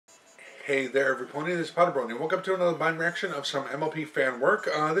Hey there, everybody. This is PotterBrony, and welcome to another mind reaction of some MLP fan work.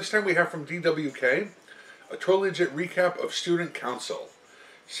 This time we have from DWK, a totally legit recap of Student Counsel,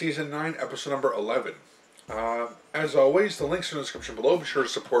 Season 9, Episode number 11. As always, the links in the description below. Be sure to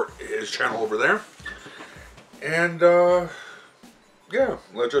support his channel over there. And, yeah,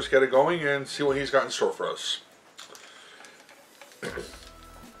 let's just get it going and see what he's got in store for us.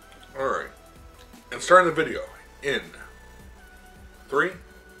 Alright. And starting the video in 3,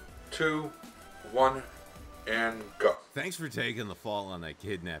 2, 1, and go. Thanks for taking the fall on that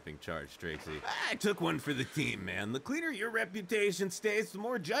kidnapping charge, Tracy. I took one for the team, man. The cleaner your reputation stays, the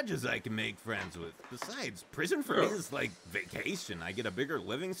more judges I can make friends with. Besides, prison for me is like vacation. I get a bigger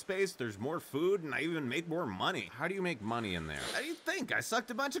living space, there's more food, and I even make more money. How do you make money in there? How do you think? I sucked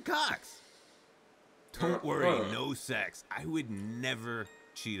a bunch of cocks. Don't worry, no sex. I would never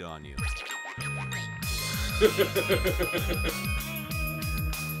cheat on you.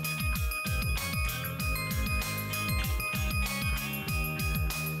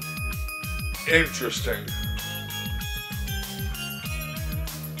 Interesting.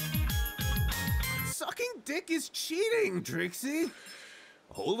 Sucking dick is cheating, Trixie.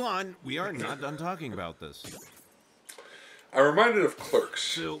 Hold on, we are not done talking about this. I'm reminded of Clerks.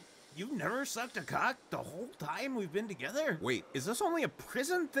 So, you've never sucked a cock the whole time we've been together? Wait, is this only a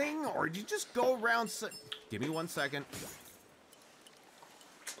prison thing, or did you just go around Give me 1 second.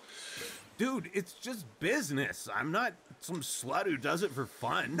 Dude, it's just business. I'm not some slut who does it for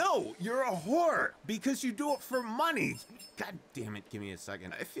fun. No, you're a whore because you do it for money. God damn it, give me a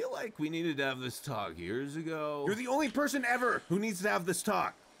second. I feel like we needed to have this talk years ago. You're the only person ever who needs to have this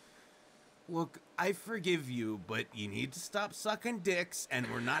talk. Look, I forgive you, but you need to stop sucking dicks, and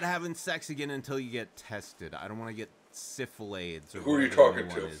we're not having sex again until you get tested. I don't want to get syphilis or who are you talking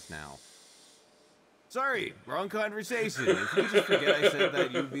to? to? Is now. Sorry, wrong conversation. If you just forget I said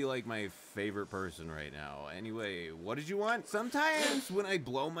that, you'd be like my favorite person right now. Anyway, what did you want? Sometimes when I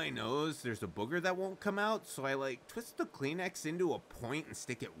blow my nose, there's a booger that won't come out, so I like twist the Kleenex into a point and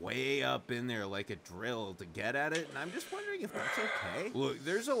stick it way up in there like a drill to get at it, and I'm just wondering if that's okay. Look,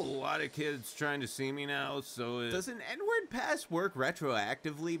 there's a lot of kids trying to see me now, so does an N-word pass work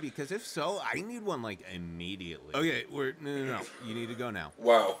retroactively? Because if so, I need one like immediately. Okay, no. You need to go now.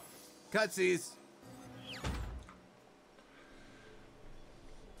 Wow. Cutsies.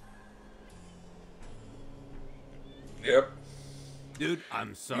 Yep. Dude,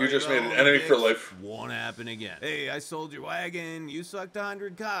 I'm sorry. You just made an enemy for life. Won't happen again. Hey, I sold your wagon. You sucked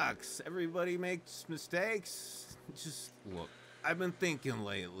 100 cocks. Everybody makes mistakes. Just look, I've been thinking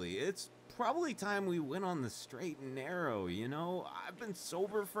lately. It's probably time we went on the straight and narrow, you know? I've been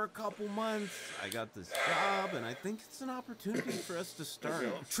sober for a couple months. I got this job, and I think it's an opportunity for us to start.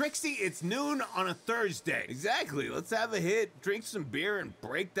 Trixie, it's noon on a Thursday. Exactly. Let's have a hit, drink some beer, and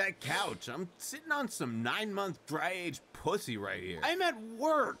break that couch. I'm sitting on some 9-month dry-aged pussy right here. I'm at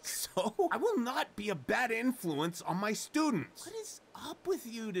work, so I will not be a bad influence on my students. What is up with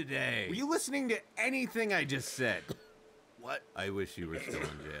you today? Were you listening to anything I just said? What? I wish you were still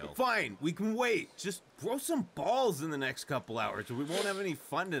in jail. Fine, we can wait. Just grow some balls in the next couple hours or we won't have any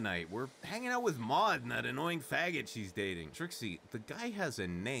fun tonight. We're hanging out with Maud and that annoying faggot she's dating. Trixie, the guy has a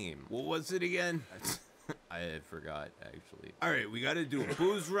name. What was it again? I forgot, actually. All right, we got to do a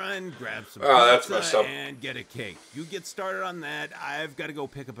booze run, grab some pizza, and get a cake. You get started on that. I've got to go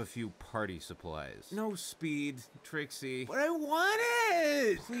pick up a few party supplies. No speed, Trixie. But I want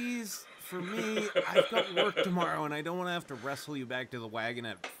it! Please, for me, I've got work tomorrow, and I don't want to have to wrestle you back to the wagon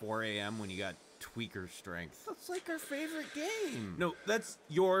at 4 a.m. when you got tweaker strength. That's like our favorite game. No, that's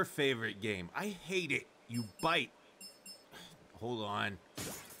your favorite game. I hate it. You bite. Hold on.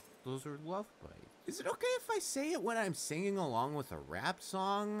 Those are love bites. Is it okay if I say it when I'm singing along with a rap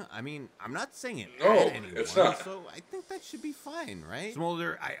song? I mean, I'm not singing at anyone, it's not. So I think that should be fine, right?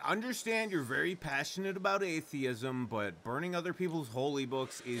 Smolder, I understand you're very passionate about atheism, but burning other people's holy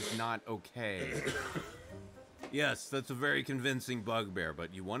books is not okay. Yes, that's a very convincing bugbear,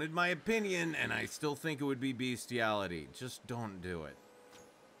 but you wanted my opinion, and I still think it would be bestiality. Just don't do it.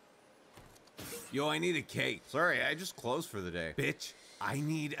 Yo, I need a cake. Sorry, I just closed for the day. Bitch. I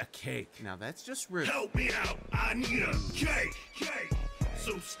need a cake. Now that's just rude. Help me out. I need a cake.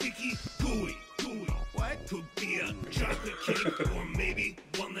 So sticky, gooey. What? Could be a chocolate cake or maybe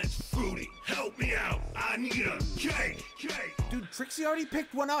one that's fruity. Help me out. I need a cake. Dude, Trixie already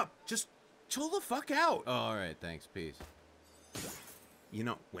picked one up. Just chill the fuck out. Oh, all right, thanks. Peace. You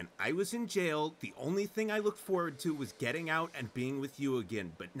know, when I was in jail, the only thing I looked forward to was getting out and being with you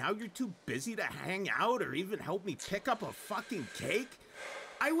again. But now you're too busy to hang out or even help me pick up a fucking cake?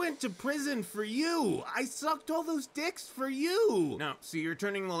 I went to prison for you. I sucked all those dicks for you. No, see, you're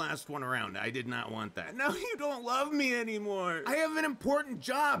turning the last one around. I did not want that. Now you don't love me anymore. I have an important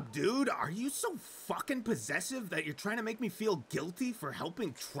job, dude. Are you so fucking possessive that you're trying to make me feel guilty for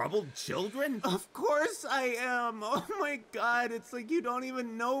helping troubled children? Of course I am. Oh my God, it's like you don't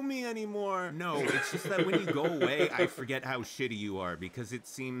even know me anymore. No, it's just that when you go away, I forget how shitty you are because it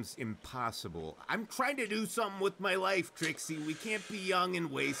seems impossible. I'm trying to do something with my life, Trixie. We can't be young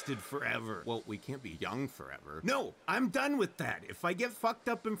and wasted forever. Well, we can't be young forever. No, I'm done with that. If I get fucked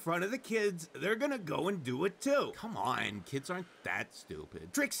up in front of the kids, they're gonna go and do it too. Come on, kids aren't that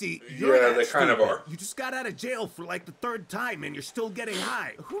stupid. Trixie, you're Yeah, not they kind of stupid. are. You just got out of jail for like the 3rd time and you're still getting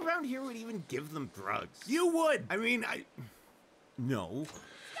high. Who around here would even give them drugs? You would. I mean, No.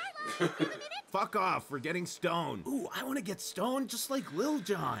 Fuck off, we're getting stoned. Ooh, I want to get stoned just like Lil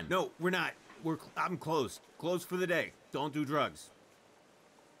Jon. No, we're not. I'm closed. Closed for the day. Don't do drugs.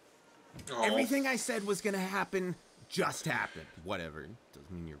 Oh. Everything I said was gonna happen just happened. Whatever. Doesn't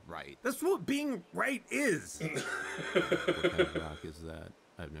mean you're right. That's what being right is. What kind of rock is that?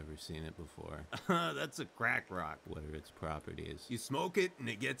 I've never seen it before. That's a crack rock. What are its properties? You smoke it and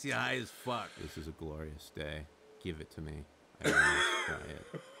it gets you high as fuck. This is a glorious day. Give it to me. I must try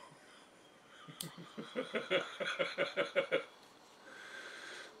it.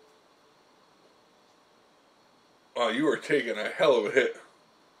 Oh, you are taking a hell of a hit.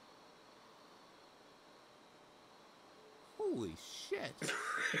 Holy shit.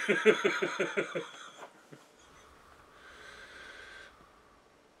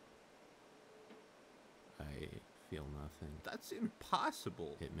 I feel nothing. That's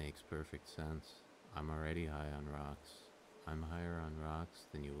impossible. It makes perfect sense. I'm already high on rocks. I'm higher on rocks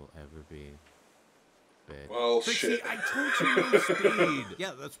than you will ever be. Bitch. Well, Trixie, shit. I told you no speed.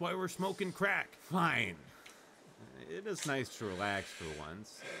 Yeah, that's why we're smoking crack. Fine. It is nice to relax for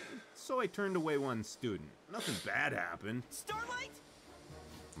once. So I turned away one student. Nothing bad happened. Starlight?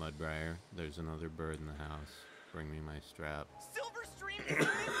 Mudbriar, there's another bird in the house. Bring me my strap. Silver Stream is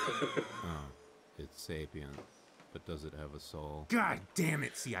missing! Oh, it's sapient. But does it have a soul? God damn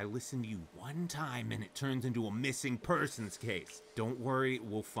it. See, I listened to you one time and it turns into a missing persons case. Don't worry,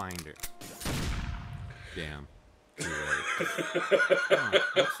 we'll find her. Damn. Too late.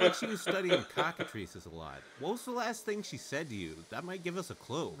 Looks like she was studying cockatrices a lot. What was the last thing she said to you? That might give us a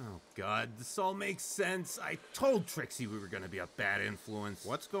clue. Oh, God, this all makes sense. I told Trixie we were going to be a bad influence.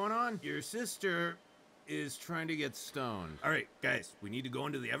 What's going on? Your sister is trying to get stoned. All right, guys, we need to go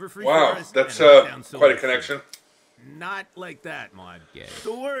into the Everfree Wow, Forest that's and hunt down quite a Silverfree. connection. Not like that, Maud. Yeah.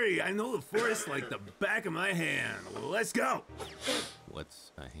 Don't worry, I know the forest like the back of my hand. Well, let's go.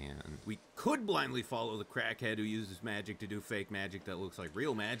 What's a hand? We could blindly follow the crackhead who uses magic to do fake magic that looks like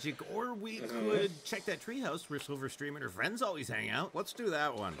real magic, or we could check that treehouse where Silverstream and her friends always hang out. Let's do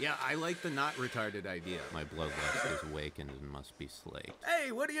that one. Yeah, I like the not retarded idea. My bloodlust is awakened and must be slaked.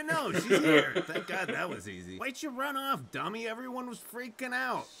 Hey, what do you know? She's here. Thank God that was easy. Why'd you run off, dummy? Everyone was freaking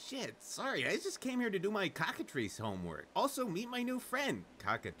out. Shit, sorry. I just came here to do my cockatrice homework. Also, meet my new friend,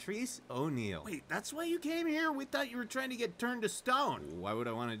 Cockatrice O'Neill. Wait, that's why you came here? We thought you were trying to get turned to stone. Why would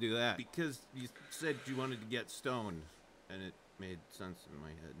I want to do that? Because you said you wanted to get stoned, and it made sense in my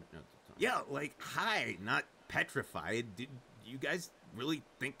head at the time. Yeah, like, high, not petrified. Did you guys really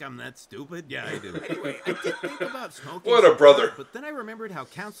think I'm that stupid? Yeah, I do. Anyway, I did think about smoking. What a brother. But then I remembered how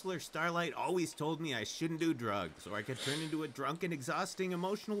Counselor Starlight always told me I shouldn't do drugs, or I could turn into a drunk and exhausting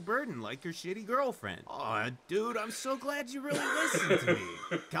emotional burden like your shitty girlfriend. Aw, dude, I'm so glad you really listened to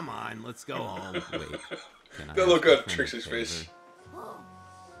me. Come on, let's go home. Wait. Can I That look ask on a friend a Trixie's favor? face.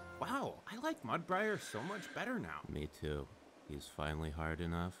 Wow, I like Mudbriar so much better now. Me too. He's finally hard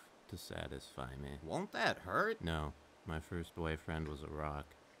enough to satisfy me. Won't that hurt? No, my first boyfriend was a rock.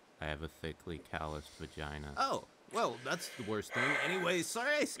 I have a thickly calloused vagina. Oh, well, that's the worst thing. Anyway,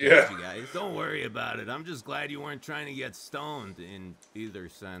 sorry I scared Yeah. you guys. Don't worry about it. I'm just glad you weren't trying to get stoned in either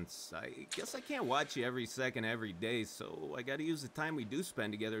sense. I guess I can't watch you every second, every day, so I gotta use the time we do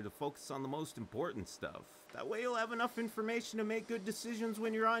spend together to focus on the most important stuff. That way you'll have enough information to make good decisions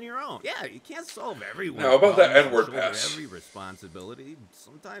when you're on your own. Yeah, you can't solve everyone's Now, about that problems and N-word shoulder pass. every responsibility.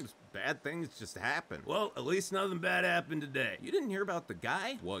 Sometimes bad things just happen. Well, at least nothing bad happened today. You didn't hear about the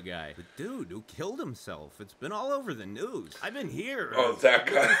guy? What guy? The dude who killed himself. It's been all over the news. I've been here. Oh, that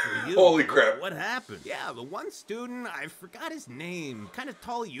guy. waiting for you. Holy crap. What happened? Yeah, the one student, I forgot his name. Kind of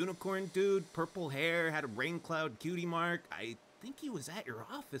tall unicorn dude, purple hair, had a rain cloud cutie mark. I think he was at your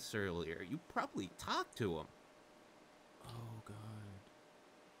office earlier. You probably talked to him. Oh, God.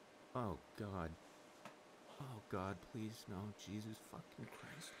 Oh, God. Oh, God, please, no. Jesus fucking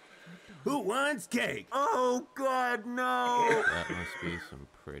Christ. Who wants cake? Oh, God, no. That must be some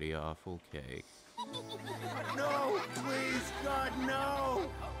pretty awful cake. No, please, God, no.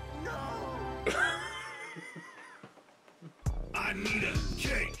 No. I need a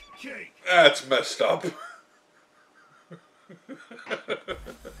cake. That's messed up.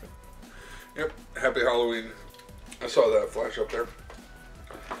 Yep, happy Halloween. I saw that flash up there.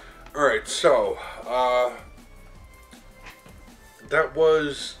 Alright, so, that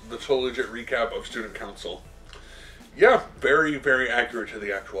was the Totally Legit recap of Student Counsel. Yeah, very, very accurate to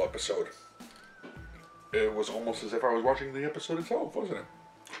the actual episode. It was almost as if I was watching the episode itself, wasn't it?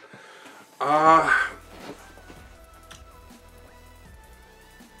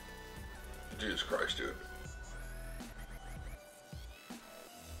 Jesus Christ, dude.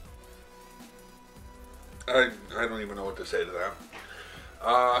 I don't even know what to say to that.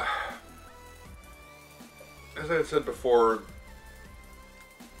 As I had said before,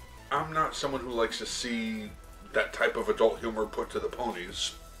 I'm not someone who likes to see that type of adult humor put to the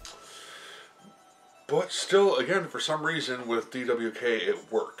ponies. But still, again, for some reason with DWK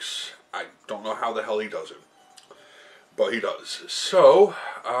it works. I don't know how the hell he does it. But he does. So,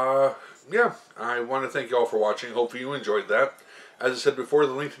 yeah, I want to thank you all for watching. Hopefully you enjoyed that. As I said before,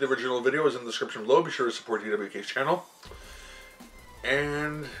 the link to the original video is in the description below. Be sure to support DWK's channel.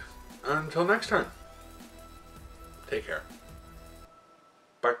 And until next time, take care.